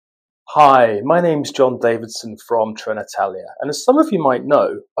Hi, my name's John Davidson from Trenitalia, and as some of you might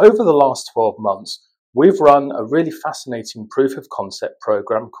know, over the last 12 months, we've run a really fascinating proof of concept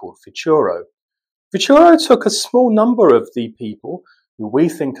program called Futuro. Futuro took a small number of the people who we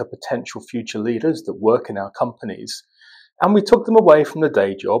think are potential future leaders that work in our companies, and we took them away from the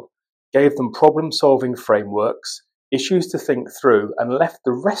day job, gave them problem-solving frameworks, issues to think through, and left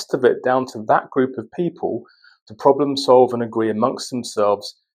the rest of it down to that group of people to problem solve and agree amongst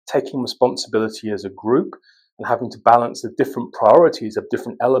themselves, taking responsibility as a group and having to balance the different priorities of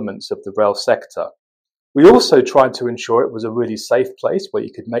different elements of the rail sector. We also tried to ensure it was a really safe place where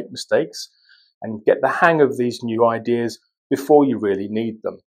you could make mistakes and get the hang of these new ideas before you really need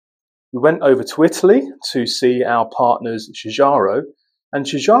them. We went over to Italy to see our partners Cesaro, and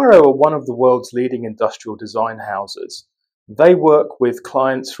Cesaro are one of the world's leading industrial design houses. They work with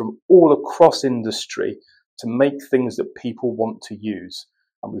clients from all across industry to make things that people want to use.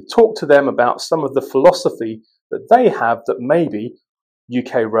 And we talked to them about some of the philosophy that they have that maybe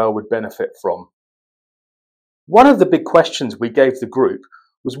UK Rail would benefit from. One of the big questions we gave the group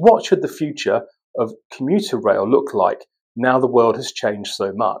was, what should the future of commuter rail look like now the world has changed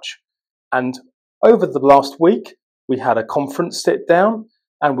so much? And over the last week, we had a conference sit down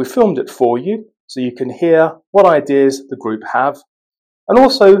and we filmed it for you so you can hear what ideas the group have and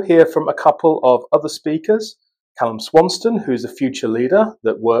also hear from a couple of other speakers. Callum Swanston, who's a future leader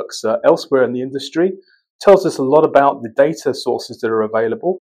that works elsewhere in the industry, tells us a lot about the data sources that are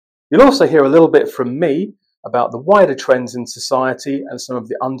available. You'll also hear a little bit from me about the wider trends in society and some of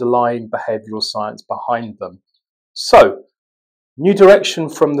the underlying behavioural science behind them. So, new direction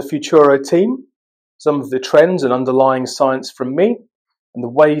from the Futuro team, some of the trends and underlying science from me, and the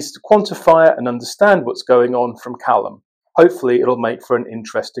ways to quantify it and understand what's going on from Callum. Hopefully it'll make for an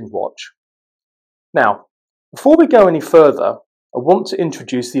interesting watch. Now, before we go any further, I want to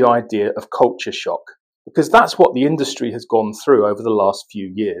introduce the idea of culture shock, because that's what the industry has gone through over the last few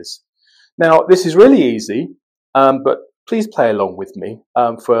years. Now, this is really easy, but please play along with me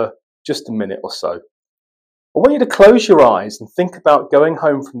for just a minute or so. I want you to close your eyes and think about going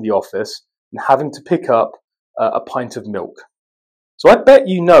home from the office and having to pick up a pint of milk. So I bet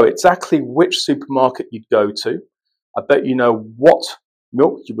you know exactly which supermarket you'd go to. I bet you know what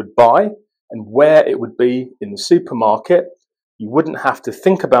milk you would buy and where it would be in the supermarket. You wouldn't have to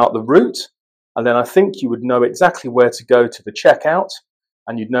think about the route, and then I think you would know exactly where to go to the checkout,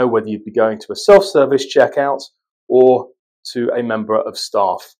 and you'd know whether you'd be going to a self-service checkout or to a member of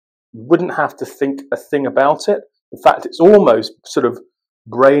staff. You wouldn't have to think a thing about it. In fact, it's almost sort of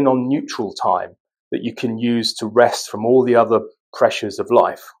brain on neutral time that you can use to rest from all the other pressures of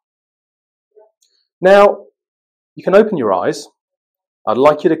life. Now, you can open your eyes. I'd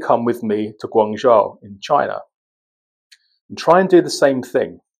like you to come with me to Guangzhou in China and try and do the same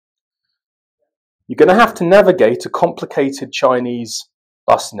thing. You're going to have to navigate a complicated Chinese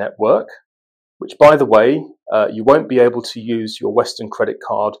bus network, which, by the way, you won't be able to use your Western credit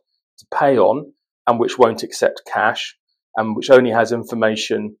card to pay on, and which won't accept cash, and which only has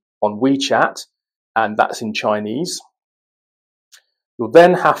information on WeChat, and that's in Chinese. You'll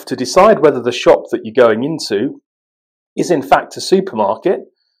then have to decide whether the shop that you're going into is in fact a supermarket,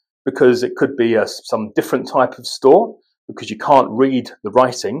 because it could be some different type of store, because you can't read the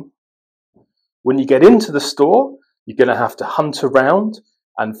writing. When you get into the store, you're going to have to hunt around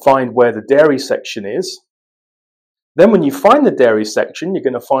and find where the dairy section is. Then when you find the dairy section, you're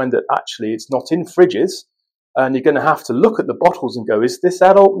going to find that actually it's not in fridges, and you're going to have to look at the bottles and go, is this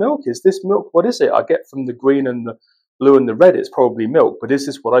adult milk? Is this milk? What is it? I get from the green and the blue and the red, it's probably milk, but is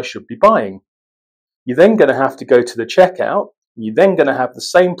this what I should be buying? You're then going to have to go to the checkout. You're then going to have the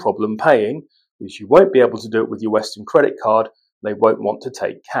same problem paying, because you won't be able to do it with your Western credit card. They won't want to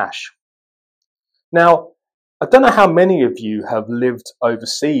take cash. Now, I don't know how many of you have lived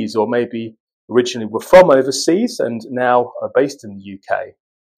overseas, or maybe originally were from overseas and now are based in the UK.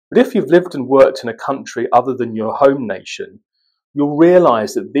 But if you've lived and worked in a country other than your home nation, you'll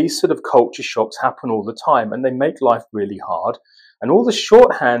realise that these sort of culture shocks happen all the time, and they make life really hard. And all the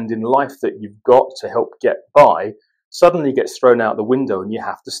shorthand in life that you've got to help get by suddenly gets thrown out the window and you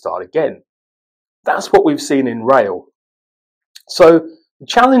have to start again. That's what we've seen in rail. So the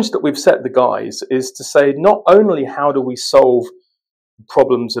challenge that we've set the guys is to say, not only how do we solve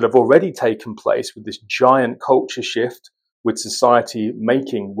problems that have already taken place with this giant culture shift, with society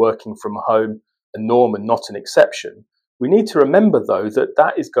making working from home a norm and not an exception, we need to remember, though, that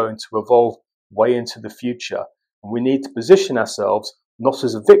that is going to evolve way into the future. And we need to position ourselves not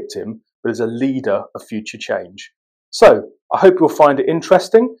as a victim, but as a leader of future change. So I hope you'll find it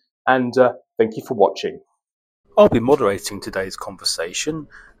interesting, and thank you for watching. I'll be moderating today's conversation,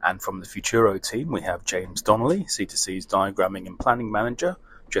 and from the Futuro team we have James Donnelly, C2C's Diagramming and Planning Manager,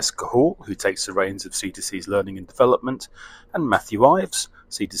 Jessica Hall, who takes the reins of C2C's Learning and Development, and Matthew Ives,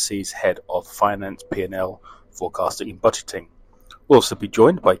 C2C's Head of Finance, P&L, Forecasting and Budgeting. We'll also be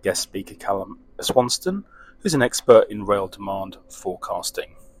joined by guest speaker Callum Swanston, who's an expert in rail demand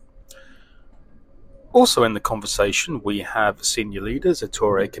forecasting. Also in the conversation we have senior leaders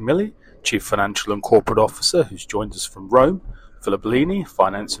Ettore Camilli, Chief Financial and Corporate Officer, who's joined us from Rome, Philip Bellini,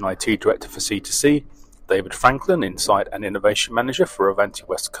 Finance and IT Director for C2C, David Franklin, Insight and Innovation Manager for Avanti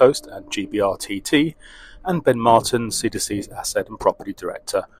West Coast and GBRTT, and Ben Martin, C2C's Asset and Property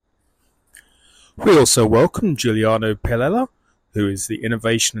Director. We also welcome Giuliano Pelella, who is the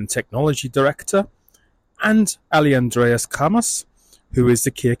Innovation and Technology Director, and Ali Andreas Camas, who is the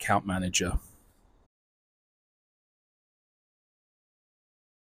Key Account Manager.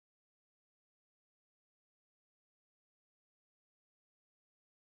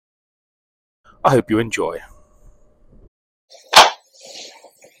 I hope you enjoy. I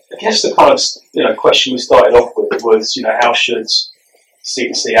guess the kind of question we started off with was how should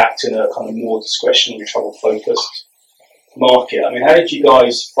C2C act in a kind of more discretionary, travel focused market? I mean, how did you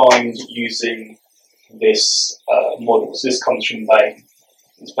guys find using this model? So this comes from Bain.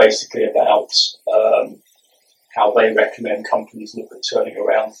 It's basically about how they recommend companies look at turning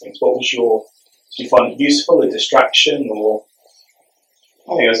around things. Did you find it useful, a distraction, or?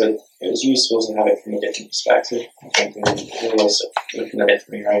 I think it was useful to have it from a different perspective. I think we're always looking at it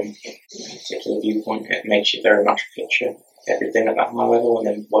from your own particular viewpoint. It makes you very much picture everything at that high level and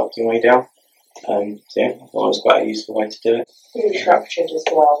then work your way down. I thought it was quite a useful way to do it. Really structured as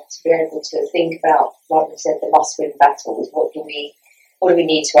well, to be able to think about, like we said, the must-win battles. What do we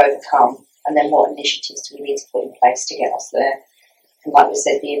need to overcome, and then what initiatives do we need to put in place to get us there? And like we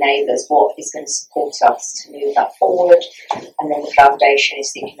said, the enablers, what is going to support us to move that forward, and then the foundation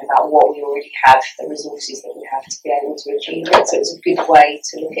is thinking about what we already have, the resources that we have to be able to achieve it. So it's a good way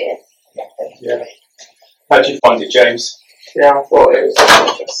to look at it. Yeah. How did you find it, James? Yeah, I thought it was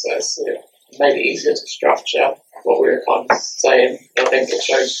it made it easier to structure what we were kind of saying. I think it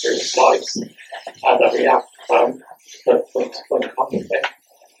shows through the slides that we have point to point kind of thing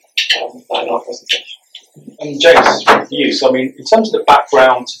in our presentation. James, for you, so I mean, in terms of the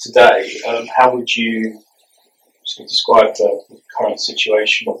background to today, how would you describe the current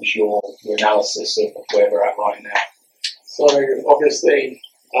situation? What was your analysis of where we're at right now? So obviously,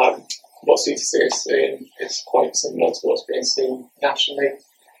 what C2C is seeing is quite similar to what's being seen nationally,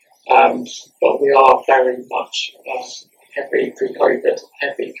 but we are very much heavy pre-COVID,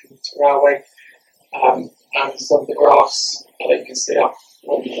 heavy commuter railway, and some of the graphs that you can see up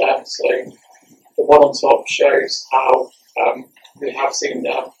on there. So the one on top shows how we have seen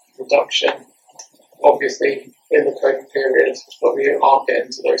a reduction, obviously, in the COVID period, but we aren't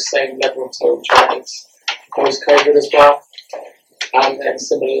getting to those same level of total journeys post-COVID as well. And then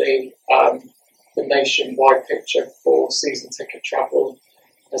similarly, the nationwide picture for season ticket travel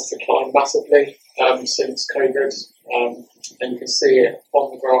has declined massively since COVID, and you can see it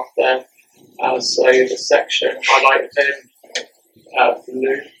on the graph there. So the section highlighted in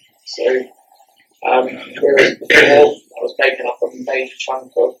blue. So whereas before, I was making up a major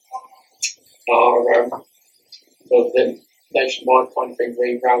chunk of our of the nationwide kind of thing,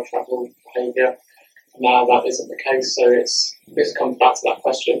 rail travel behaviour. Now that isn't the case, so this comes back to that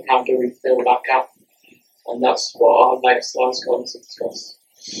question: how do we fill that gap? And that's what our latest slide's going to discuss.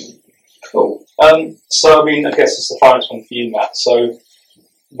 Cool. So I mean, I guess it's the finance one for you, Matt. So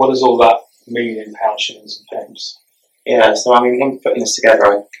what does all that mean in pounds, shillings, and pence? Yeah, so I mean, when putting this together,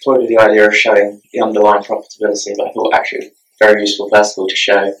 I toyed with the idea of showing the underlying profitability, but I thought actually it was very useful, first of all, to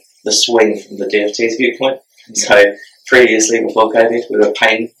show the swing from the DFT's viewpoint. So previously, before COVID, we were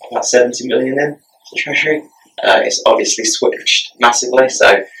paying about 70 million in the Treasury. It's obviously switched massively,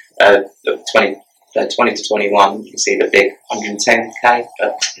 so 20 to 21, you can see the big 110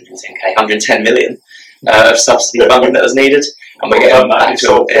 million of subsidy funding that was needed, and we're getting back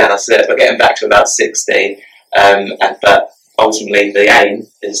to that's it. We're getting back to about 60. But ultimately the aim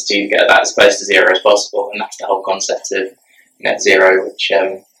is to get that as close to zero as possible, and that's the whole concept of net zero, which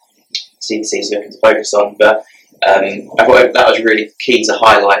CDC is looking to focus on. But I thought that was really key to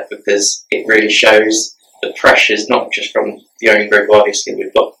highlight, because it really shows the pressures, not just from the owning group. Obviously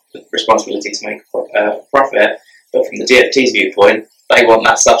we've got the responsibility to make profit, but from the DFT's viewpoint, they want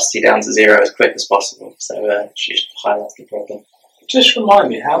that subsidy down to zero as quick as possible. So it just highlights the problem. Just remind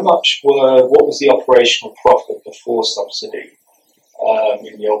me, what was the operational profit before subsidy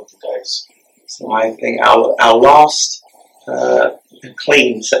in the older days? So I think our last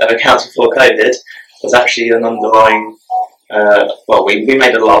clean set of accounts before COVID there's actually an underlying. We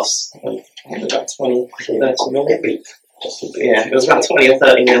made a loss of about 20, 30 million. Yeah, it was about 20 or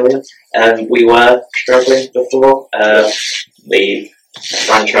 30 million. We were struggling before. The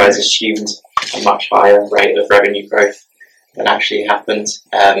franchise assumed a much higher rate of revenue growth than actually happened.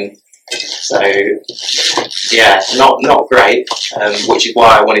 So yeah, not great. Which is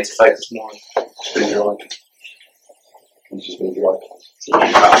why I wanted to focus more on food drive. Can you just move your eye?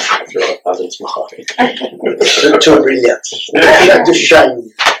 Too brilliant. That's a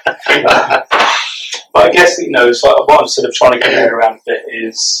shame. But I guess, so what I'm sort of trying to get my head around a bit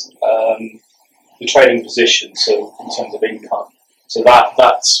is the trading position, so in terms of income. So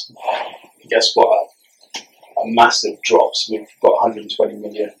that's, I guess, what a massive drop. So we've got 120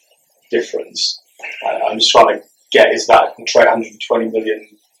 million difference. I'm just trying to get, is that a trade 120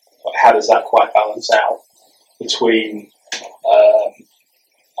 million, how does that quite balance out between,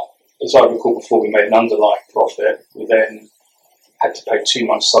 as I recall before, we made an underlying profit, we then had to pay too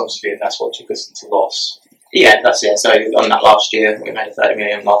much subsidy, and that's what took us into loss. Yeah, that's it. So on that last year, we made a 30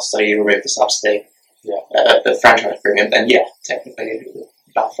 million loss, so you remove the subsidy, the franchise premium, and technically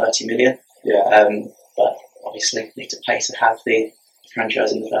about 30 million. Yeah. But obviously, you need to pay to have the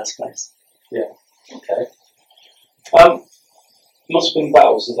franchise in the first place. Yeah. Okay. Must win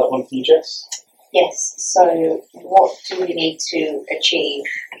battles. Is that one for you, Jess? Yes. So, what do we need to achieve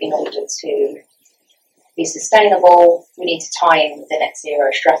in order to be sustainable? We need to tie in with the net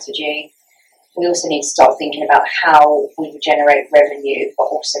zero strategy. We also need to start thinking about how we generate revenue, but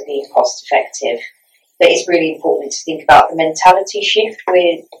also being cost effective. But it's really important to think about the mentality shift.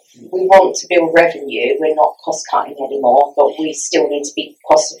 We want to build revenue. We're not cost cutting anymore, but we still need to be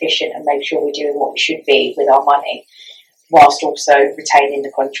cost efficient and make sure we're doing what we should be with our money, whilst also retaining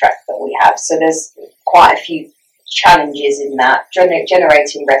the contract that we have. So there's quite a few challenges in that,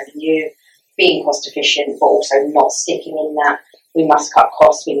 generating revenue, being cost efficient, but also not sticking in that we must cut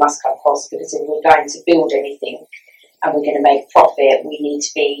costs, because if we're going to build anything and we're going to make profit, we need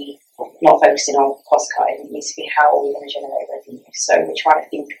to be not focusing on cost cutting. It needs to be how are we going to generate revenue. So we're trying to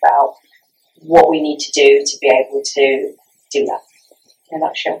think about what we need to do to be able to do that in a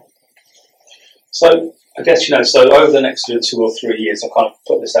nutshell. So I guess, so over the next 2 or 3 years, I kind of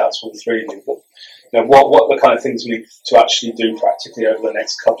put this out to all three of you, but what the kind of things we need to actually do practically over the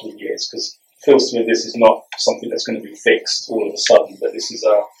next couple of years? Because it feels to me this is not something that's going to be fixed all of a sudden, but this is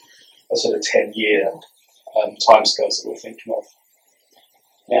a sort of 10-year timescales that we're thinking of.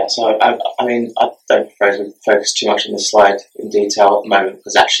 Yeah, so I don't propose we focus too much on this slide in detail at the moment,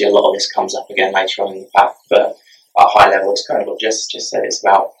 because actually a lot of this comes up again later on in the pack. But at a high level, it's kind of what Jess just said. It's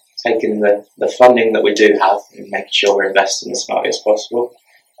about taking the funding that we do have and making sure we're investing as smartly as possible,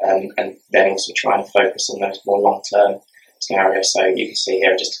 and then also trying to focus on those more long-term scenarios. So you can see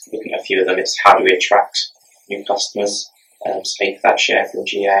here, just looking at a few of them, it's how do we attract new customers, take that share from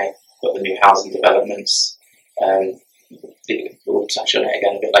GA, got the new housing developments. We'll touch on it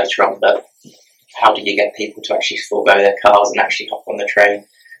again a bit later on, but how do you get people to actually forego their cars and actually hop on the train?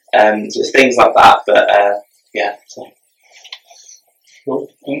 So it's things like that, but so. Cool.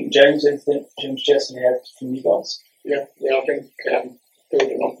 James, anything? James, Jess, any add from you guys? Yeah, I think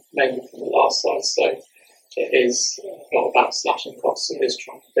building on mainly from the last slide, so it is not about slashing costs, it is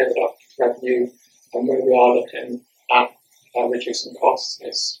trying to build up revenue, and where we are looking at reducing costs,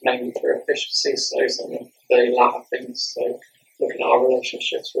 it's mainly through efficiency, so some of the latter things, so looking at our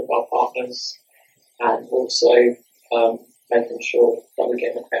relationships with our partners, and also making sure that we're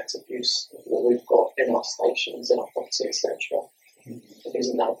getting effective use of what we've got in our stations, in our property, etc.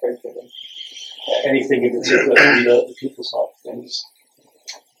 Using that appropriately. Anything in particular from the people side of things?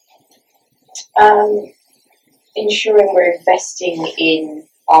 Ensuring we're investing in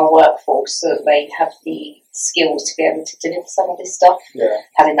our workforce so that they have the skills to be able to deliver some of this stuff. Yeah.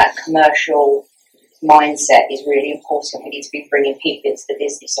 Having that commercial mindset is really important. We need to be bringing people into the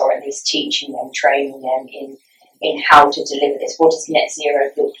business, or at least teaching them, training them in how to deliver this. What does net zero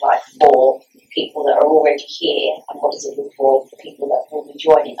look like for people that are already here, and what does it look for people that will be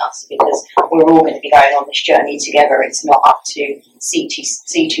joining us? Because we're all going to be going on this journey together. It's not up to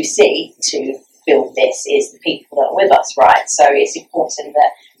C2C to build this, it's the people that are with us, right? So it's important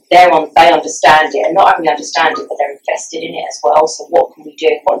that they understand it, and not only understand it, but they're invested in it as well. So what can we do?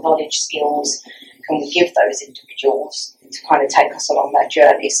 What knowledge, skills can we give those individuals to kind of take us along that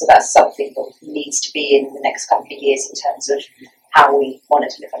journey? So that's something that needs to be in the next couple of years in terms of how we want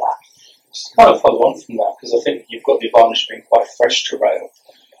to deliver that. Just kind of follow on from that, because I think you've got the advantage of being quite fresh to rail.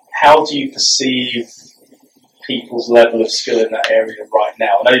 How do you perceive people's level of skill in that area right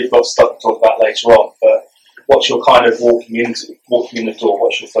now? I know you've got stuff to talk about later on, but what's your kind of walking in the door?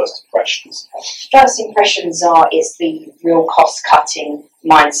 What's your first impressions? First impressions is the real cost-cutting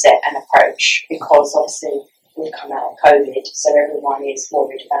mindset and approach, because obviously we've come out of COVID, so everyone is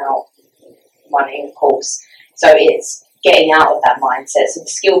worried about money, of course. So it's getting out of that mindset. So the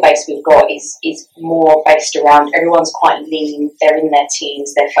skill base we've got is more based around everyone's quite lean, they're in their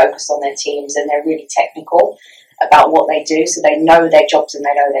teams, they're focused on their teams, and they're really technical about what they do. So they know their jobs and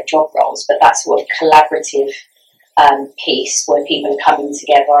they know their job roles, but that sort of collaborative piece where people are coming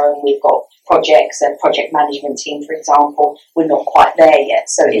together, and we've got projects, a project management team, for example, we're not quite there yet.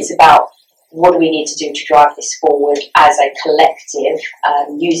 So it's about what do we need to do to drive this forward as a collective,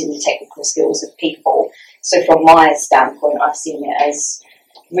 using the technical skills of people. So from my standpoint, I've seen it as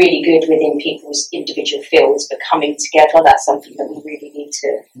really good within people's individual fields, but coming together, that's something that we really need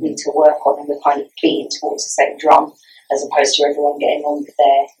to work on, and we're kind of beating towards the same drum, as opposed to everyone getting on with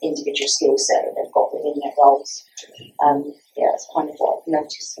their individual skill set that they've got within their roles. That's kind of what I've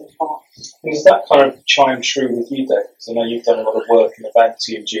noticed so far. Does that kind of chime true with you, Dave? Because I know you've done a lot of work in the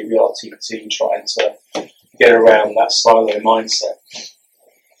Vanity and GBR team trying to get around that silo mindset.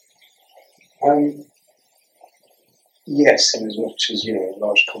 Yes, and as much as, a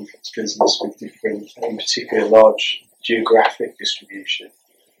large complex business with different, in particular large geographic distribution,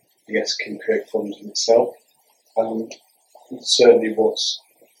 I guess, can create problems in itself. Certainly what's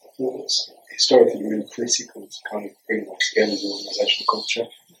historically really critical to kind of bring that together as an organisational culture.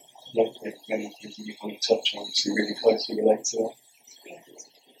 Many things that you kind of touch on obviously really closely relate to that.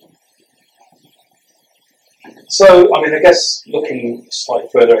 So, I guess looking slightly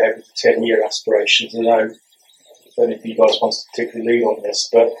further ahead with the 10-year aspirations, I know if any of you guys wants to particularly lead on this,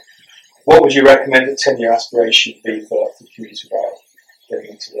 but what would you recommend a 10-year aspiration be for commuter rail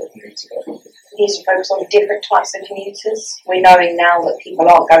getting into the community? We need to focus on different types of commuters. We're knowing now that people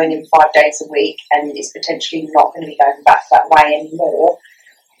aren't going in 5 days a week, and it's potentially not going to be going back that way anymore.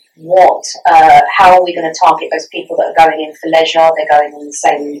 How are we going to target those people that are going in for leisure? They're going on the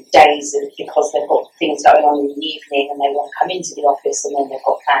same days because they've got things going on in the evening and they want to come into the office, and then they've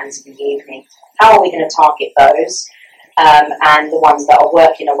got plans in the evening. How are we going to target those? And the ones that are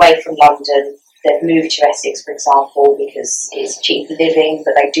working away from London, they've moved to Essex, for example, because it's cheap living,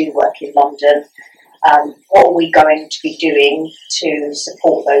 but they do work in London. What are we going to be doing to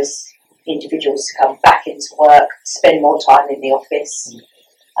support those individuals to come back into work, spend more time in the office?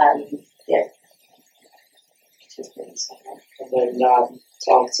 And then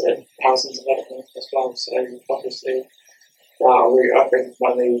targeted housing development as well. So obviously, I think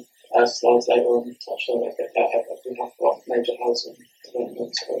one of the slides later on touched on it, we have got major housing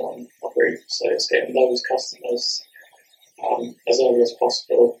developments on our route. So it's getting those customers as early as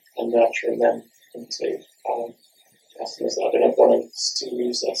possible and nurturing them into customers that are going to want to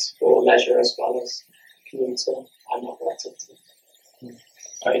use us for leisure as well as commuter and other activity.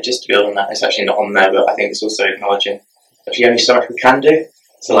 Just to build on that, it's actually not on there, but I think it's also acknowledging actually only so much we can do.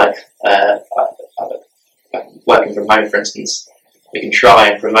 So like working from home, for instance, we can try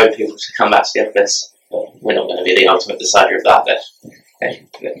and promote people to come back to the office, but we're not going to be the ultimate decider of that.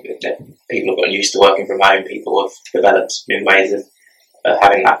 People have gotten used to working from home, people have developed new ways of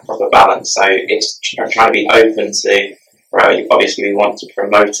having that proper balance. So it's trying to be open to, right, obviously we want to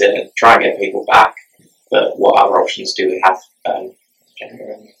promote it and try and get people back, but what other options do we have?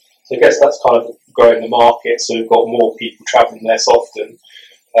 So I guess that's kind of growing the market, so we've got more people travelling less often,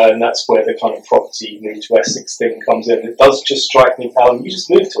 and that's where the kind of property move to Essex thing comes in. It does just strike me, Callum, you just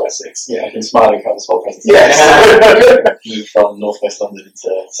moved to Essex. Yeah, I've been smiling throughout this whole presentation. Yes. Moved from North West London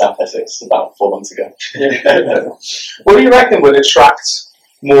into South Essex about 4 months ago. What do you reckon would attract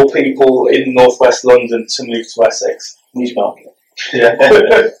more people in North West London to move to Essex? Niche market. Yeah.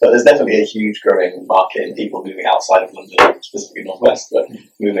 But there's definitely a huge growing market in people moving outside of London, specifically North West, but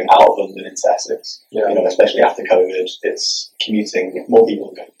moving out of London into Essex. Yeah. Especially after COVID, it's commuting. More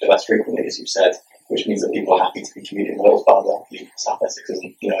people go less frequently, as you've said, which means that people are happy to be commuting a little farther. South Essex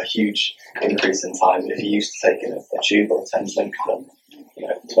isn't, a huge increase in time. If you used to take a tube or a Thames link from,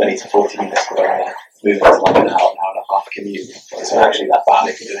 20 to 40 minutes to go there, moving to like an hour and a half commute, it's not actually that bad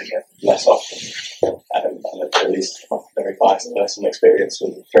if you're doing it less often. And at least my very biased personal experience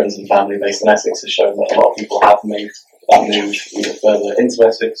with friends and family based in Essex has shown that a lot of people have made that move either further into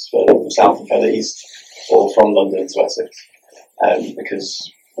Essex, further south and further east, or from London into Essex,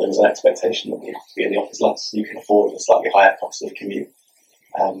 because there's an expectation that you have to be in the office less, so you can afford a slightly higher cost of commute,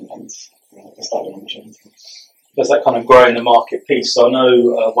 and a slightly longer journey. There's that kind of growing the market piece. So I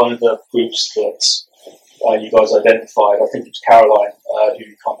know one of the groups that you guys identified, I think it was Caroline, who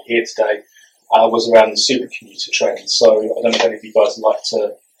can't be here today, was around the super commuter trend. So I don't know if any of you guys would like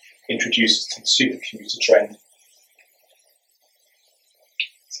to introduce us to the super commuter trend?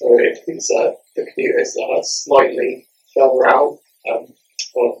 So if these are the commuters that are slightly further out,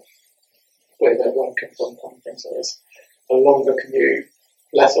 or where they're working from, so it's a longer commute,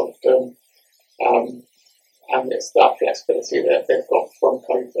 less often, and it's that flexibility that they've got from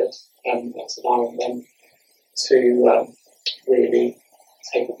COVID, that's allowing them to really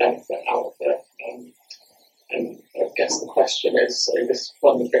take a benefit out of it. And I guess the question is, so this is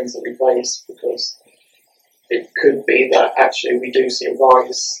one of the things that we've raised, because it could be that actually we do see a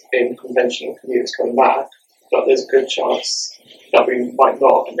rise in conventional commuters coming back, but there's a good chance that we might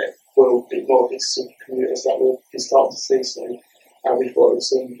not, and it will be more of these super commuters that we'll be starting to see. So we thought it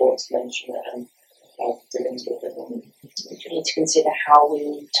was important to mention it and dig into it a bit more. We need to consider how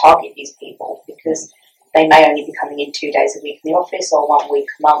we target these people, because they may only be coming in 2 days a week in the office or 1 week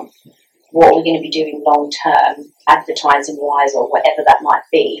a month. What are we going to be doing long term, advertising wise or whatever that might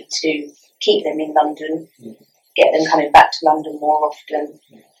be, to keep them in London, get them coming back to London more often?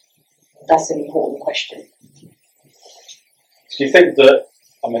 That's an important question. Do you think that,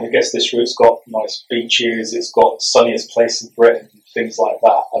 I mean, I guess this route's got nice beaches, it's got sunniest place in Britain, things like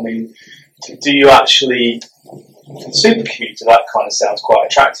that. I mean, do you actually, for the super commuter, that kind of sounds quite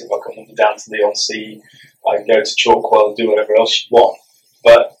attractive. I can wander down to the On-Sea, I can go to Chalkwell, do whatever else you want.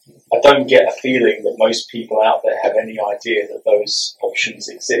 But I don't get a feeling that most people out there have any idea that those options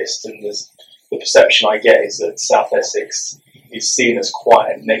exist. And the perception I get is that South Essex is seen as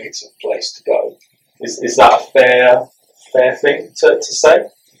quite a negative place to go. Is that a fair thing to say?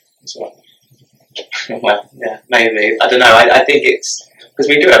 Well, yeah, maybe. I don't know. I think it's because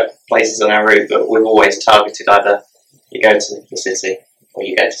we do have places on our route, but we've always targeted either you go to the city or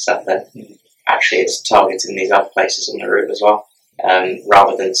you go to Southend. Actually, it's targeting these other places on the route as well,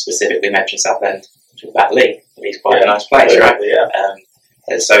 rather than specifically mention Southend, which is about Lee. Lee's quite a nice place, right?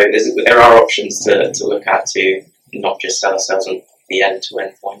 Yeah. So there are options to look at to not just sell ourselves on the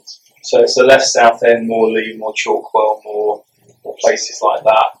end-to-end points. So less Southend, more Lee, more Chalkwell, more places like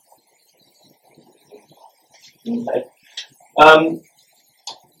that. Okay.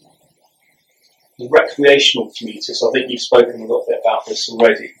 The recreational commuters, I think you've spoken a little bit about this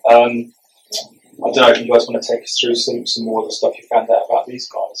already. I don't know if you guys want to take us through some more of the stuff you found out about these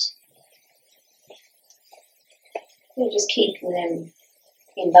guys. We're just keeping them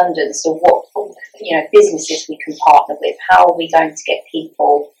in London. So what businesses we can partner with? How are we going to get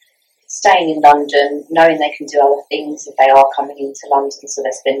people staying in London, knowing they can do other things if they are coming into London, so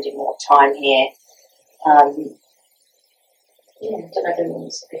they're spending more time here? I don't know if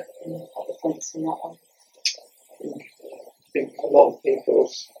anyone's got any other points on that one. I think a lot of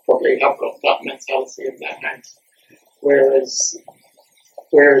people probably have got that mentality in their head. Whereas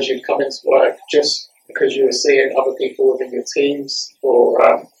you come into work just because you were seeing other people within your teams or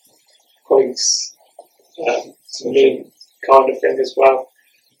colleagues, some kind of thing as well.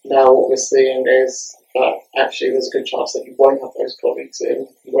 Now what we're seeing is that actually there's a good chance that you won't have those colleagues in,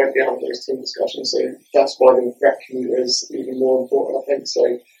 you won't be having those team discussions, so that's why the rec commuter is even more important, I think.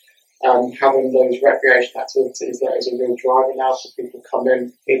 So having those recreation activities, that is a real driver now for people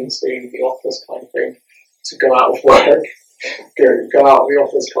coming into the office kind of thing, to go out of work, go out of the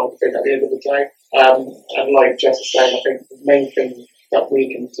office kind of thing at the end of the day. And like Jess was saying, I think the main thing that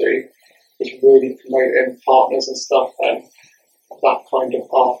we can do is really promoting partners and stuff, and that kind of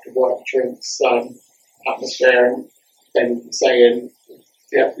after work drinks atmosphere, and then saying,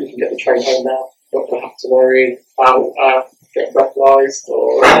 yeah, you can get the train home now, not going to have to worry about getting breathalyzed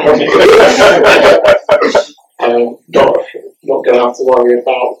or not going to have to worry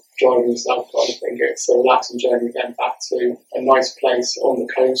about driving yourself kind of thing. It's a relaxing journey again back to a nice place on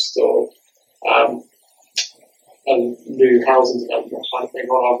the coast or a new housing development kind of thing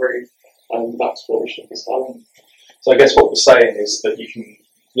on our route, and that's what we should be selling. So I guess what we're saying is that you can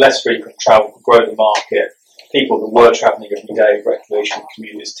less frequent travel, grow the market. People that were travelling every day, recreational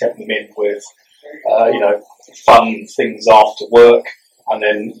commuters, tempt them in with, fun things after work, and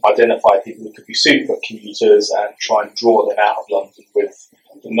then identify people who could be super commuters and try and draw them out of London with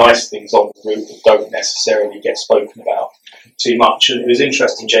the nice things on the route that don't necessarily get spoken about too much. And it was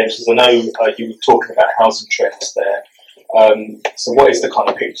interesting, James, because I know you were talking about housing trends there. So what is the kind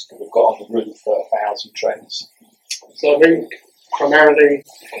of picture that we've got on the route for housing trends? So I think primarily,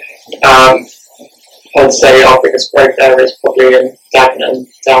 I'd say our biggest growth area is probably in Dagenham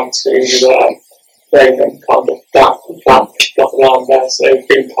down to Raven, kind of that block of land there, so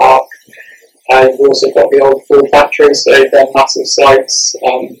Green Park. And we've also got the old Ford factory, so they're massive sites that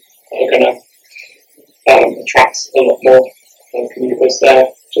are going to attract a lot more commuters there,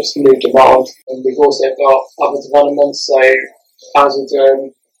 just new demand. And we've also got other developments, so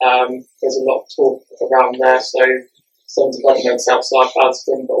Basildon, There's a lot of talk around there, so some developments outside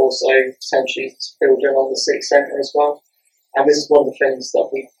Basden, but also potentially building on the city centre as well. And this is one of the things that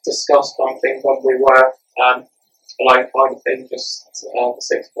we discussed, I think, when we were alone kind of thing, just the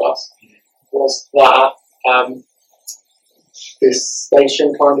 6 of us, was that this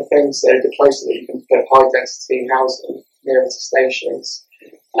station kind of thing, so the closer that you can put high density housing nearer to stations,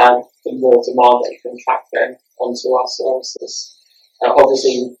 the more demand that you can attract then onto our services.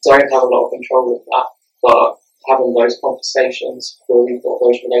 Obviously, we don't have a lot of control of that, but having those conversations where we've got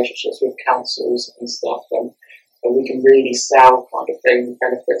those relationships with councils and stuff, and we can really sell kind of thing the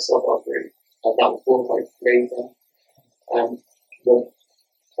benefits of our group, and that will hopefully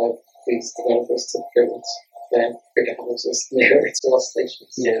these developers to build their bigger houses nearer to our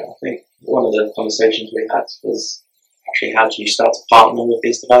stations. Yeah, I think one of the conversations we had was actually how do you start to partner with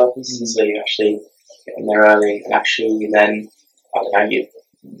these developers? Mm-hmm. So you actually get in there early, and actually you then, I don't know,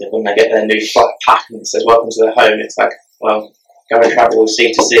 when they get their new flat pack and it says welcome to their home, it's like, well, go and travel with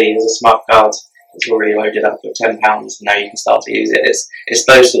C2C, there's a smart card, it's already loaded up with £10 and now you can start to use it. It's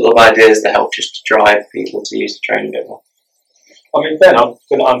those sort of ideas that help just to drive people to use the train a bit more. I mean, Ben, I'm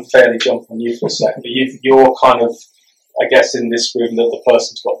going to unfairly jump on you for a second, but you're kind of, I guess, in this room that the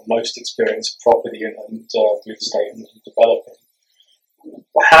person's got the most experience of property and real estate and developing.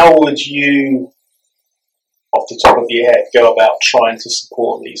 How would you, off the top of your head, go about trying to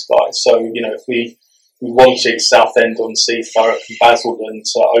support these guys? So, you know, if we wanted Southend on Sea, Thurrock and Basildon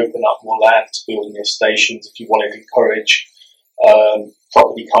to open up more land to build near stations, if you wanted to encourage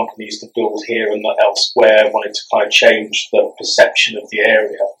property companies to build here and not elsewhere, wanted to kind of change the perception of the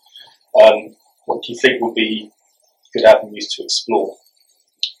area, what do you think would be good avenues to explore?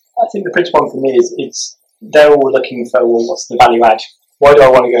 I think the principal one for me is they're all looking for, well, what's the value add? Why do I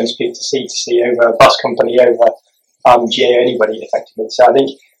want to go and speak to C2C over a bus company, over GA, anybody effectively? So I think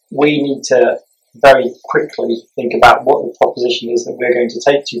we need to very quickly think about what the proposition is that we're going to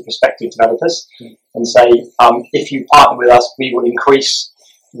take to prospective developers and say, if you partner with us, we will increase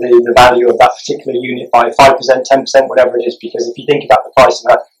the value of that particular unit by 5%, 10%, whatever it is, because if you think about the price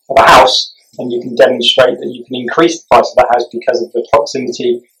of a house, and you can demonstrate that you can increase the price of that house because of the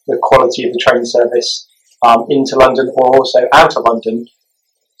proximity, the quality of the train service into London or also out of London,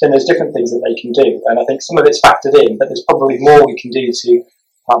 then there's different things that they can do. And I think some of it's factored in, but there's probably more we can do to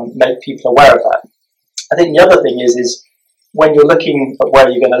make people aware of that. I think the other thing is when you're looking at where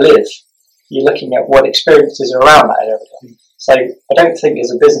you're going to live, you're looking at what experiences are around that area. So I don't think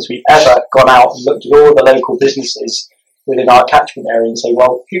as a business we've ever gone out and looked at all the local businesses within our catchment area and say,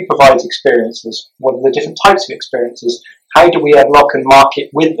 well, who provides experiences? What are the different types of experiences? How do we unlock and market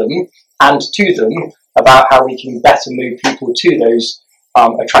with them and to them about how we can better move people to those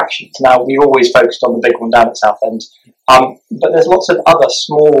attractions? Now, we've always focused on the big one down at Southend, but there's lots of other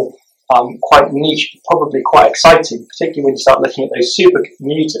small, quite niche, probably quite exciting, particularly when you start looking at those super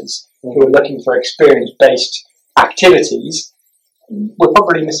commuters who are looking for experience-based activities. We're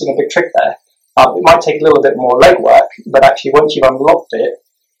probably missing a big trick there. It might take a little bit more legwork, but actually once you've unlocked it,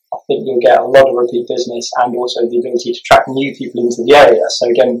 I think you'll get a lot of repeat business and also the ability to attract new people into the area. So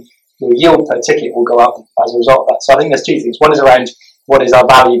again, your yield per ticket will go up as a result of that. So I think there's two things. One is around what is our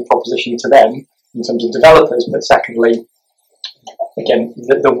value proposition to them in terms of developers, but secondly, again,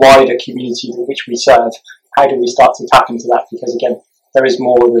 the wider community which we serve, how do we start to tap into that? Because again, there is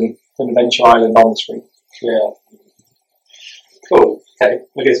more than Venture Island on the street. Yeah. Cool. Okay.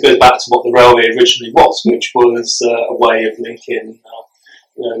 I guess it goes back to what the railway originally was, which was a way of linking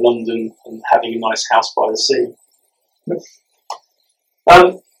London and having a nice house by the sea.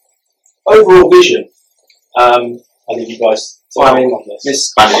 Overall vision. I think you guys. Well, I mean,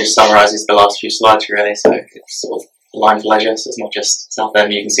 this kind of just summarises the last few slides, really. So it's sort of line for leisure. So it's not just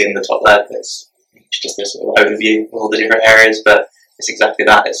Southend. You can see in the top there. It's just this sort of overview of all the different areas, but it's exactly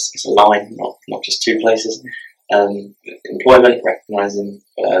that. It's a line, not just two places. Employment, recognising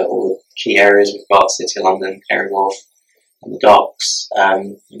all the key areas we've got: City of London, Canary Wharf, and the docks,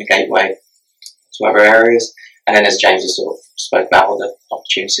 and the gateway to other areas. And then, as James has sort of spoke about, all the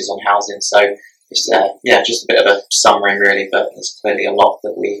opportunities on housing. So it's just a bit of a summary, really. But there's clearly a lot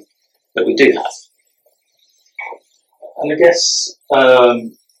that we do have. And I guess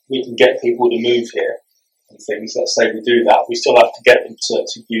we can get people to move here and things. Let's say we do that, we still have to get them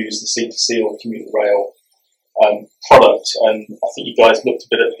to use the C2C or commuter rail product. And I think you guys looked a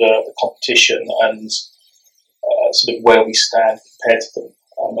bit at the competition and sort of where we stand compared to them.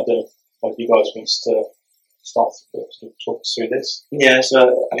 I don't know if you guys want to start to talk us through this. Yeah,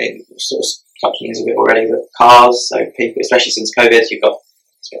 so I mean, sort of touching on this a bit already, but cars. So people, especially since COVID, you've got.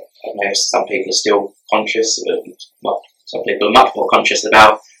 I know some people are still conscious. Well, some people are much more conscious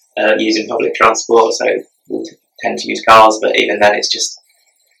about using public transport, so we'll tend to use cars, but even then it's just,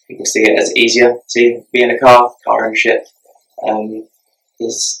 people see it as easier to be in a car. Car ownership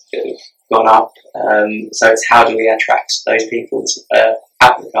has gone up, so it's how do we attract those people to,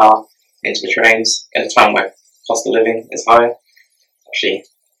 out of the car into the trains at a time where cost of living is higher. Actually,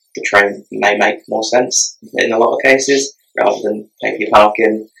 the train may make more sense in a lot of cases rather than pay for your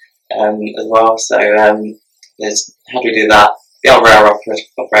parking as well. So there's how do we do that? The other rail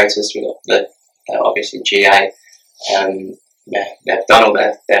operators, we've got the obviously GA. They've done all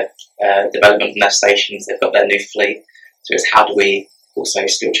their development in their stations. They've got their new fleet. So it's how do we also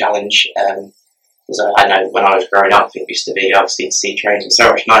still challenge? Because I know when I was growing up, it used to be obviously C trains were so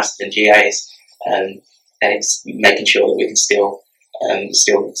much nicer than GAs, and it's making sure that we can still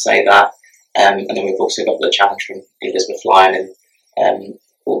say that. And then we've also got the challenge from Elizabeth Line and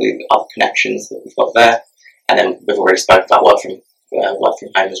all the other connections that we've got there. And then we've already spoken about work from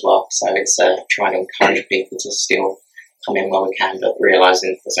home as well. So it's trying to encourage people to still come in where we can, but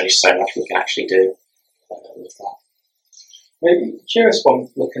realising there's only so much we can actually do with that. Maybe curious one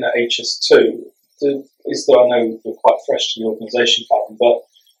looking at HS2. Is there, I know you're quite fresh to the organisation, Kevin, but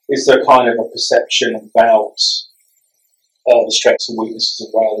is there kind of a perception about the strengths and weaknesses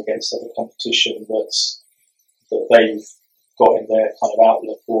of rail against other competition that they've got in their kind of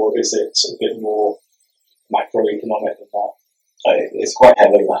outlook, or is it a bit more macroeconomic than that? It's quite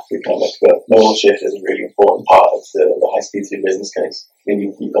heavily macroeconomic, but modal shift is a really important part of the high-speed 2 business case. I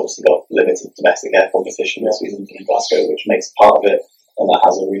mean, you've obviously got limited domestic air competition this season in Glasgow, which makes a part of it, and that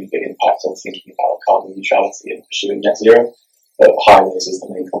has a really big impact on thinking about carbon neutrality and pursuing net zero. But highways is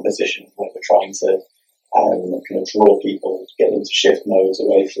the main competition where we're trying to kind of draw people, get them to shift modes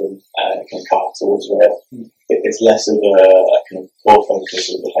away from kind of car towards rail. It's less of a kind of core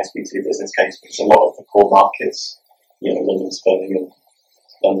focus of the high-speed 2 business case, because a lot of the core markets, you know, London to Birmingham,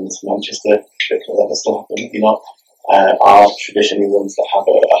 London to Manchester, if it'll ever still happen, maybe not, are traditionally ones that have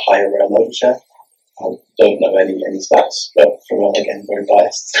a higher rail modal share. I don't know any stats, but from a, again, very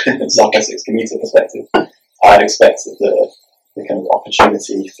biased South Essex commuter perspective, I'd expect that the kind of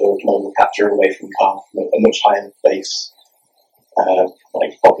opportunity for modal capture away from car, from a much higher base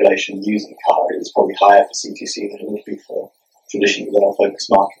like population using car, is probably higher for C2C than it would be for traditionally rail-focused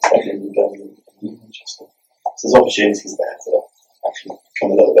markets like London, Birmingham, and Manchester. So there's opportunities there to actually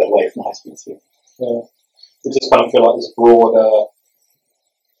come a little bit away from high speed 2. Yeah. We just kind of feel like there's a broader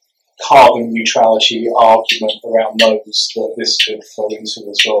carbon neutrality argument around modes that this could fall into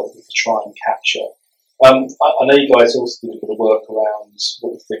as well, to try and capture. I know you guys also did a bit of work around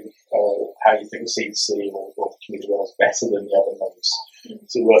what you think, how you think C2C or the commuter rail is better than the other modes.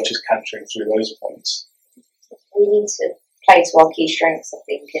 Is it worth just cantering through those points? We need to play to our key strengths, I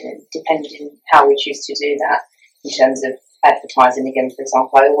think, and depending on how we choose to do that in terms of advertising, again, for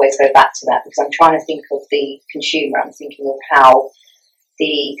example, I always go back to that because I'm trying to think of the consumer. I'm thinking of how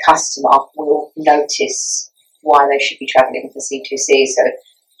the customer will notice why they should be travelling for C2C. So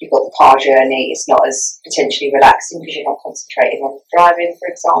you've got the car journey, it's not as potentially relaxing because you're not concentrating on driving, for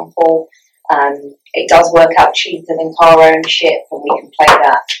example. It does work out cheaper than car ownership, and we can play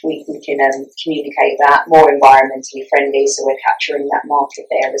that, we can communicate that, more environmentally friendly, so we're capturing that market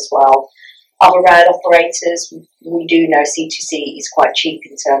there as well. Other rail operators, we do know C2C is quite cheap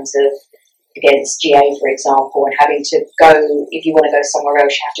in terms of against GA, for example, and having to go, if you want to go somewhere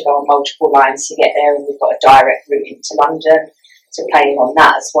else, you have to go on multiple lines to get there, and we've got a direct route into London, so playing on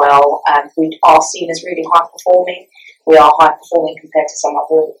that as well. We are seen as really high performing. We are high performing compared to some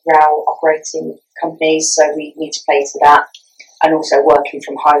other rail operating companies, so we need to play to that. And also working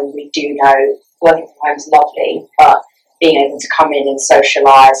from home, we do know working from home is lovely, but being able to come in and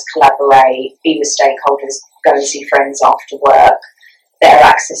socialise, collaborate, be with stakeholders, go and see friends after work, better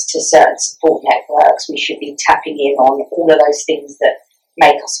access to certain support networks, we should be tapping in on all of those things that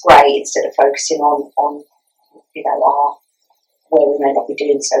make us great instead of focusing on you know, our where we may not be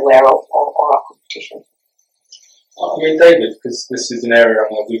doing so well or our competition. I mean, David, because this is an area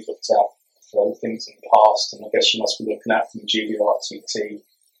I know we've looked at for other things in the past, and I guess you must be looking at from a GDRTT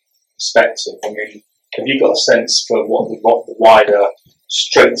perspective. I mean, have you got a sense for what the wider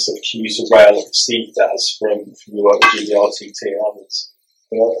strengths of commuter rail are perceived as from your work with GDRTT and others?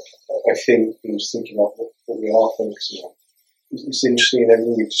 Well, I think I was thinking about what we are focusing on. It's interesting in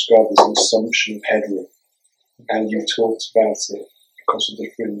everything you've described as an assumption of headroom, and you've talked about it across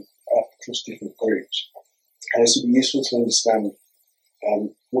different groups. And it's useful to understand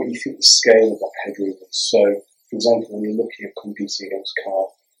what you think the scale of that headroom is. So, for example, when you're looking at competing against car,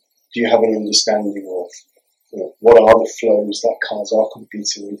 do you have an understanding of what are the flows that cars are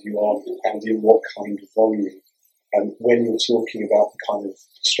competing with you on, and in what kind of volume? When you're talking about the kind of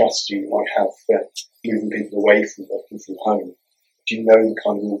strategy you might have for moving people away from working from home, do you know the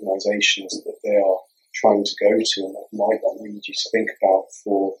kind of organisations that they are trying to go to, and what might that lead you to think about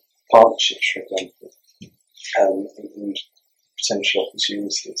for partnerships, for example, and potential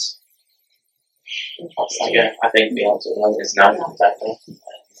opportunities? Yeah, I think the answer is no, exactly.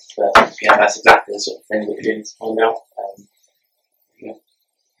 That's exactly the sort of thing that we're doing to find out.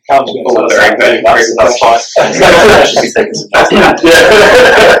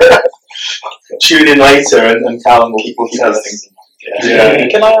 Tune in later and Callum will tell us. Yeah.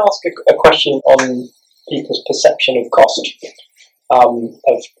 Can I ask a question on people's perception of cost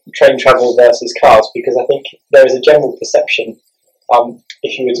of train travel versus cars? Because I think there is a general perception,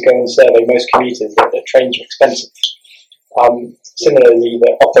 if you were to go and survey most commuters, that trains are expensive. Similarly,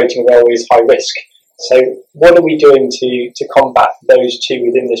 that operating a railway is high risk. So what are we doing to combat those two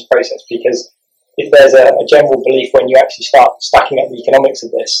within this process? Because if there's a general belief when you actually start stacking up the economics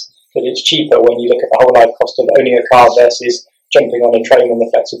of this, that it's cheaper when you look at the whole life cost of owning a car versus jumping on a train and the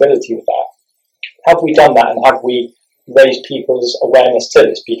flexibility with that. Have we done that, and have we raised people's awareness to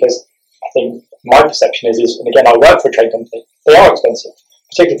this? Because I think my perception is, and again, I work for a train company, they are expensive,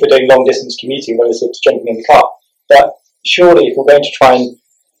 particularly for doing long distance commuting relative to jumping in the car. But surely if we're going to try and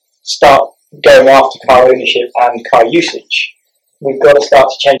start going after car ownership and car usage, we've got to start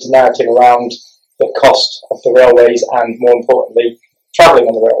to change the narrative around the cost of the railways and, more importantly, travelling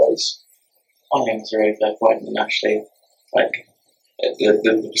on the railways. I think it's a really fair point, and actually, like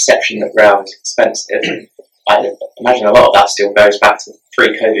the perception that rail is expensive, I imagine a lot of that still goes back to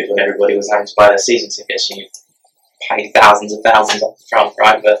pre-COVID when everybody was having to buy their season tickets and you pay thousands up the front,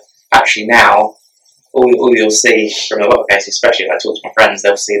 right? But actually now, all you'll see from a lot of cases, especially if I talk to my friends,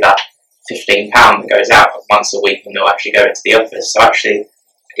 they'll see that £15 that goes out once a week when they'll actually go into the office. So actually,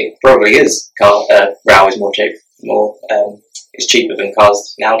 it probably is rail is more cheap, it's cheaper than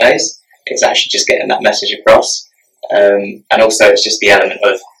cars nowadays. It's actually just getting that message across, and also it's just the element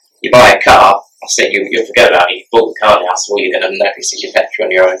of you buy a car. I said you'll forget about it. You bought the car now, so all you're going to notice is your petrol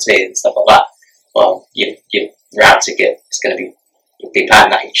and your OT and stuff like that. Well, your route ticket is going to be you'll be paying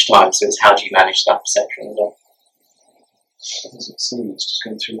that each time. So it's how do you manage that perception as well? Something that's just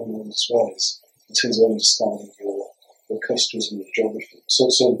going through my mind as well is in terms of understanding your customers and your geography. So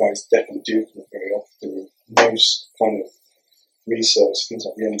some banks definitely do them very often. Most kind of research, things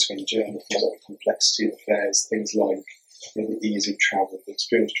like the end-to-end journey, things like the complexity of fares, things like the ease of travel, the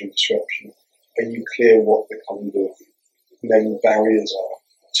experience during disruption. Are you clear what the kind of main barriers are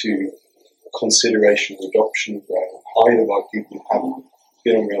to consideration of adoption of rail, either by people who haven't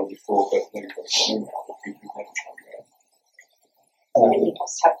been on rail before but maybe by some people who've never tried rail? You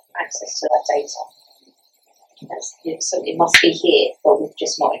must have access to that data. It must be here, but we've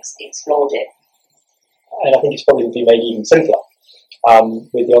just not explored it. And I think it's probably been made even simpler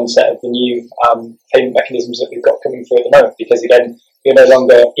with the onset of the new payment mechanisms that we've got coming through at the moment, because again, you're no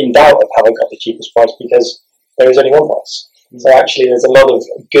longer in doubt of how I got the cheapest price because there is only one price. So actually there's a lot of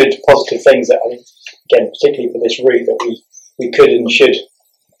good positive things that I think, again, particularly for this route, that we could and should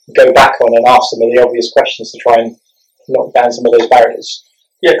go back on and ask some of the obvious questions to try and knock down some of those barriers.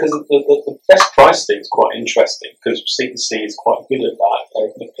 Yeah, because the best price thing is quite interesting, because C2C is quite good at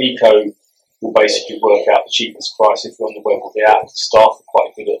that. The Pico will basically work out the cheapest price if you're on the web or the app. The staff are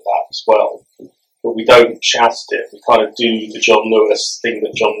quite good at that as well. But we don't shout at it. We kind of do the John Lewis thing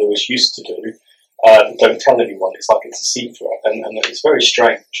that John Lewis used to do. Don't tell anyone. It's like it's a secret, and it's very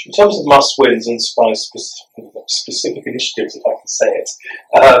strange. In terms of must-wins and specific initiatives, if I can say it,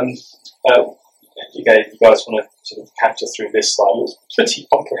 you guys want to sort of capture through this slide. It's pretty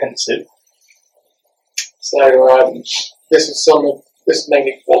comprehensive. So this is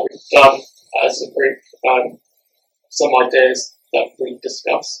mainly what we've done as a group. Some ideas that we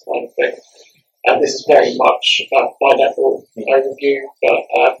discussed, I think. This is very much high level overview,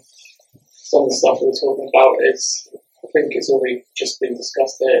 but some of the stuff we're talking about is, I think it's already just been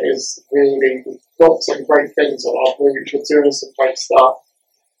discussed there, is really, we've got some great things on our route, we're doing some great stuff,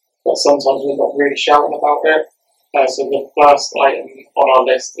 but sometimes we're not really shouting about it. So the first item on our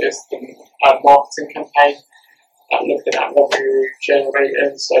list is the marketing campaign, looking at revenue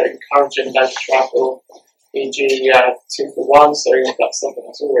generating, so encouraging leisure travel, e.g. 2 for 1, so that's something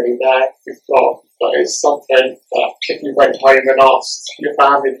that's already there, we've got, but it's something that if you went home and asked your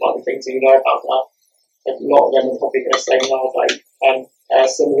family what the things you know about that, a lot of them are probably going to say no, and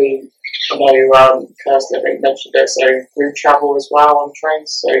similarly, I know Kirsty, I think, mentioned it, so group travel as well on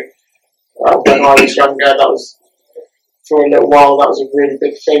trains, so when I was younger, that was, for a little while, that was a really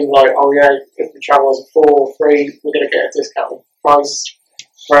big thing, like, oh yeah, if we travel as a 4 or 3, we're going to get a discounted price.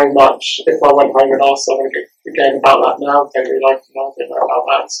 very much, if I went home and asked someone again about that now, they'd be like, no, I don't know about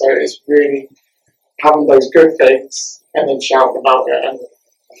that. So it's really having those good things and then shouting about it. And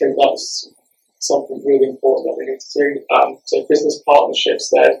I think that's something really important that we need to do. So business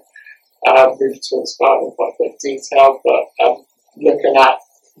partnerships then, we've talked about in quite a bit of detail, but looking at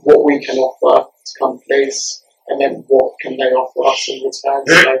what we can offer to companies and then what can they offer us in return.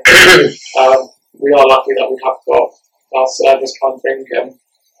 So we are lucky that we have got our service kind of thing, and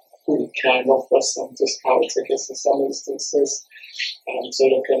we can offer some discounted tickets in some instances. So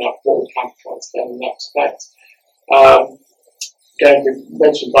looking at what we can provide to them in that respect. Again, we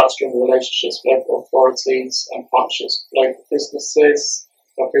mentioned about stronger relationships with local authorities and partnerships with local businesses.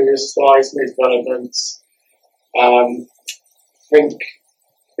 Our previous slides, new developments. I think,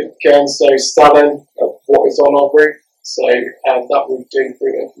 again, so selling of what is on our route. So that we do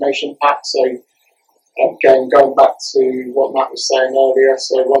through information pack. So again, going back to what Matt was saying earlier,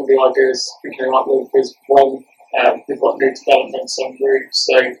 so one of the ideas we came up with is when we've got new developments on route,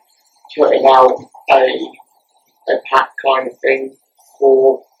 so putting out a pack kind of thing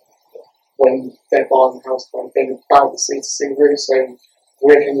for when they're buying a house kind of thing about the C2C route. So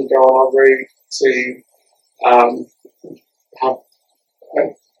where can you go on our route to have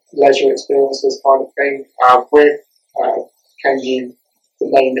a leisure experiences kind of thing? Where can you, the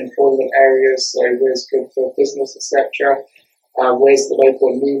main employment areas, so where's good for business, etc. Where's the local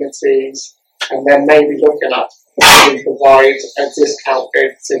amenities? And then maybe looking at how we provide a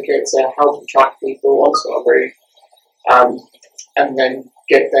discounted ticket to help attract people onto our route, and then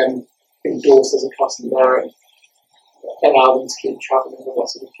get them endorsed as a customer and allow them to keep travelling with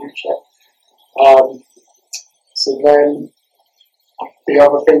us in the future. So then the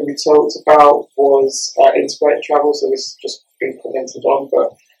other thing we talked about was integrated travel, so this has just been commented on,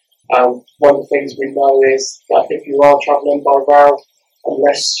 but one of the things we know is that if you are travelling by rail,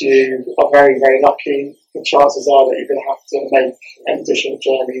 unless you are very, very lucky, the chances are that you're going to have to make an additional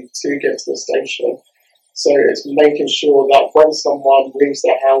journey to get to the station. So it's making sure that when someone leaves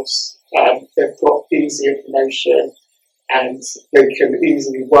their house, they've got easy information and they can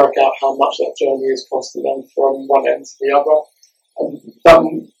easily work out how much that journey is costing them from one end to the other.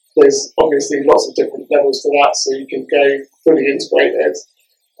 And there's obviously lots of different levels to that, so you can go fully integrated.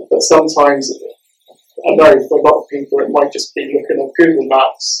 But sometimes, I know for a lot of people, it might just be looking at Google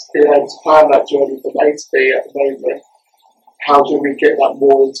Maps, being able to plan that journey from A to B at the moment. How do we get that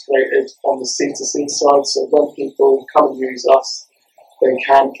more integrated on the C2C side? So when people come and use us, they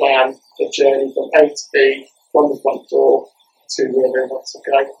can plan a journey from A to B, from the front door to where they want to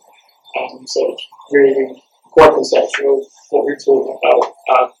go. So it's really quite conceptual what we're talking about,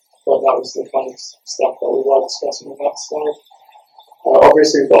 but that was the kind of stuff that we were discussing on that slide.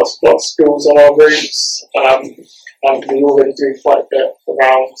 Obviously, we've got a lot of schools on our routes, and we already do quite a bit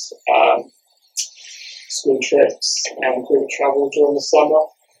around school trips and group travel during the summer.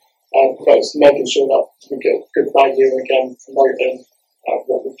 But it's making sure that we get good value and again promoting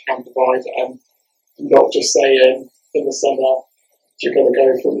what we can provide, and not just saying in the summer you're going to go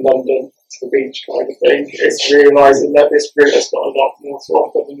from London to the beach kind of thing. It's realising that this route has got a lot more to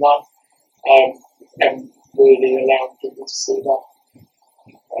offer than that, and really allowing people to see that.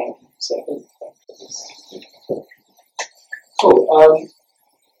 So I think cool.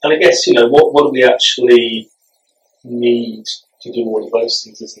 And I guess, what do we actually need to do all of those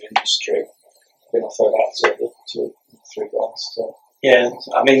things as an industry? I think I'll throw that to three guys. So. Yeah,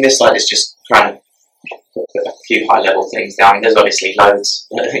 I mean, this slide is just trying to put a few high-level things down. There's obviously loads.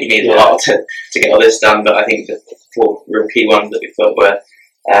 You need a lot to get all this done, but I think the four real key ones that we thought were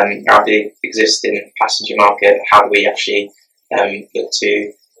out the existing passenger market. How do we actually look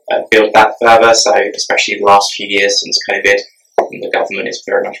to build that further? So especially the last few years since COVID, the government has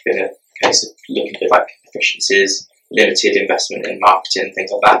very much been a case of looking at like efficiencies, limited investment in marketing,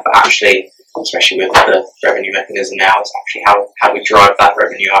 things like that. But actually, especially with the revenue mechanism now, it's actually how do we drive that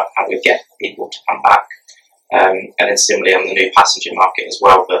revenue up? How do we get people to come back? And then similarly on the new passenger market as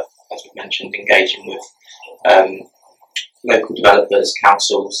well, but as we mentioned, engaging with local developers,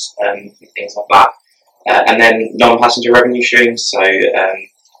 councils, things like that. And then non-passenger revenue streams. So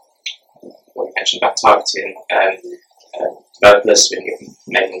what we mentioned about targeting developers, we can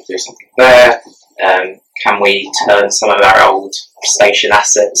maybe do something there. Can we turn some of our old station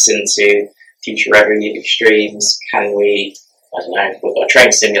assets into future revenue streams? Can we, I don't know, we've got a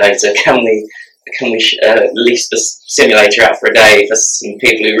train simulator, can we lease the simulator out for a day for some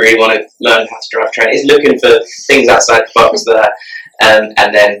people who really want to learn how to drive a train? It's looking for things outside the box there.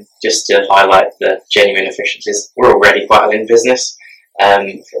 And then just to highlight the genuine efficiencies, we're already quite a lean business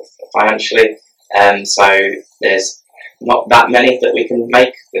financially. So there's not that many that we can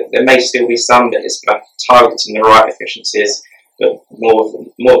make. There may still be some, but it's about targeting the right efficiencies. But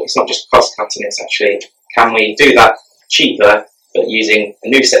more, it's not just cost cutting. It's actually, can we do that cheaper, but using a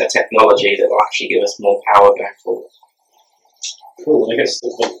new set of technology that will actually give us more power going forward. Cool. I guess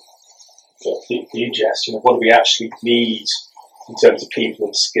for you, Jess, what do we actually need in terms of people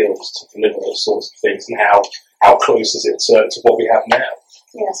and skills to deliver those sorts of things, and how close is it to what we have now?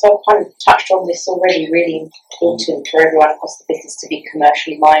 Yeah, so I've kind of touched on this already. Really important for everyone across the business to be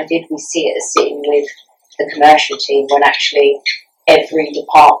commercially minded. We see it as sitting with the commercial team when actually every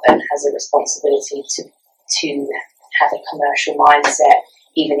department has a responsibility to have a commercial mindset.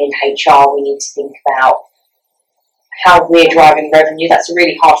 Even in HR, we need to think about how we're driving revenue. That's a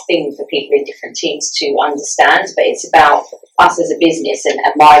really hard thing for people in different teams to understand, but it's about us as a business, and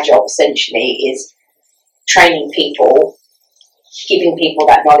my job essentially is training people, giving people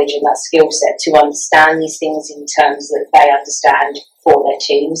that knowledge and that skill set to understand these things in terms that they understand for their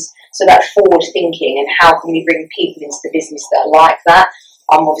teams. So that forward thinking, and how can we bring people into the business that are like that?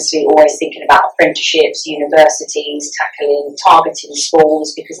 I'm obviously always thinking about apprenticeships, universities, targeting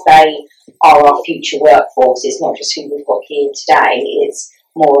schools, because they are our future workforce. It's not just who we've got here today. It's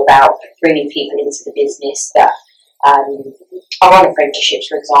more about bringing people into the business that are on apprenticeships,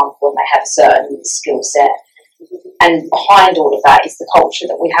 for example, and they have a certain skill set. And behind all of that is the culture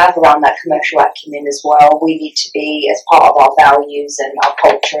that we have around that commercial acumen as well. We need to be, as part of our values and our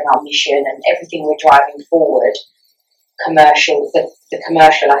culture and our mission and everything we're driving forward, the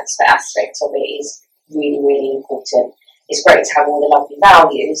commercial aspect of it is really, really important. It's great to have all the lovely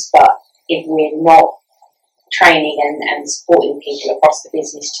values, but if we're not training and supporting people across the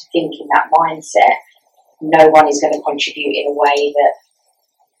business to think in that mindset, no one is going to contribute in a way that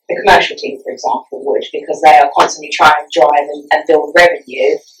the commercial team, for example, would, because they are constantly trying to drive and build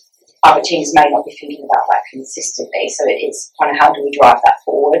revenue. Other teams may not be thinking about that consistently, so it's kind of how do we drive that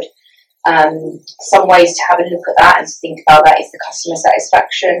forward. Some ways to have a look at that and to think about that is the customer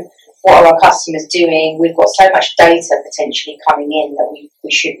satisfaction. What are our customers doing? We've got so much data potentially coming in that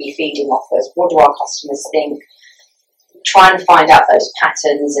we should be feeding off us. What do our customers think? Trying to find out those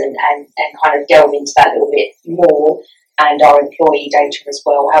patterns and kind of delve into that a little bit more, and our employee data as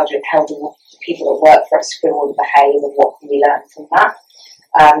well. How do people that work for us feel and behave, and what can we learn from that?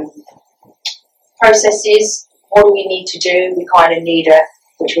 Processes, what do we need to do? We kind of need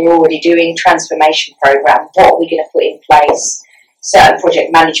which we're already doing, transformation program. What are we going to put in place? Certain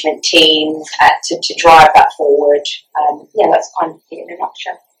project management teams to drive that forward. That's kind of it in a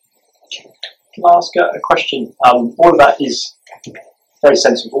nutshell. Can I ask a question? All of that is very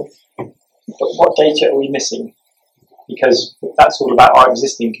sensible, but what data are we missing? Because that's all about our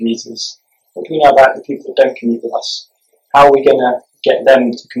existing commuters. What do we know about the people that don't commute with us? How are we going to get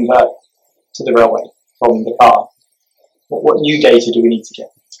them to convert to the railway from the car? What new data do we need to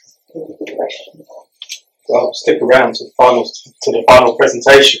get? Good question. Well, stick around to the final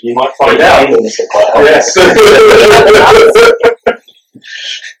presentation. You might find out. Yes.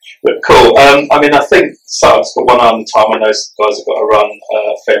 But cool. I think I've got 1 hour on time. I know some guys have got to run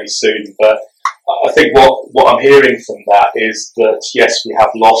fairly soon, but I think what I'm hearing from that is that yes, we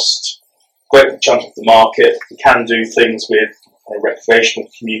have lost a great chunk of the market. We can do things with a recreational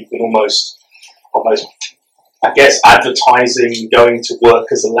commute, with almost, I guess, advertising going to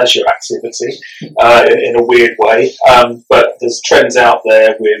work as a leisure activity in a weird way. But there's trends out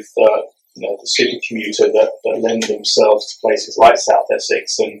there with the super commuter that lend themselves to places like South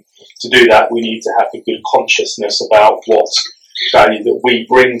Essex, and to do that we need to have a good consciousness about what value that we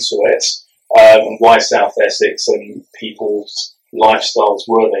bring to it, and why South Essex and people's lifestyles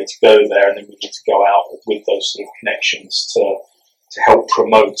were they to go there, and then we need to go out with those sort of connections to help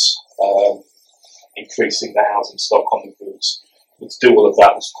promote increasing the housing stock on the routes. And to do all of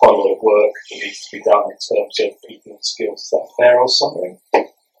that, there's quite a lot of work that needs to be done in terms of people and skills. Is that fair or something?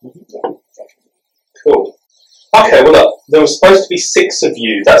 Cool. Okay, well look, there was supposed to be 6 of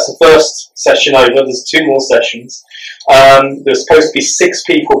you. That's the first session over. There's 2 more sessions. There's supposed to be 6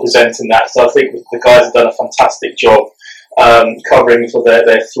 people presenting that, so I think the guys have done a fantastic job covering for their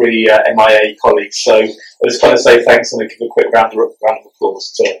 3 MIA colleagues. So I just want to say thanks and give a quick round of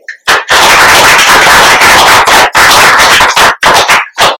applause to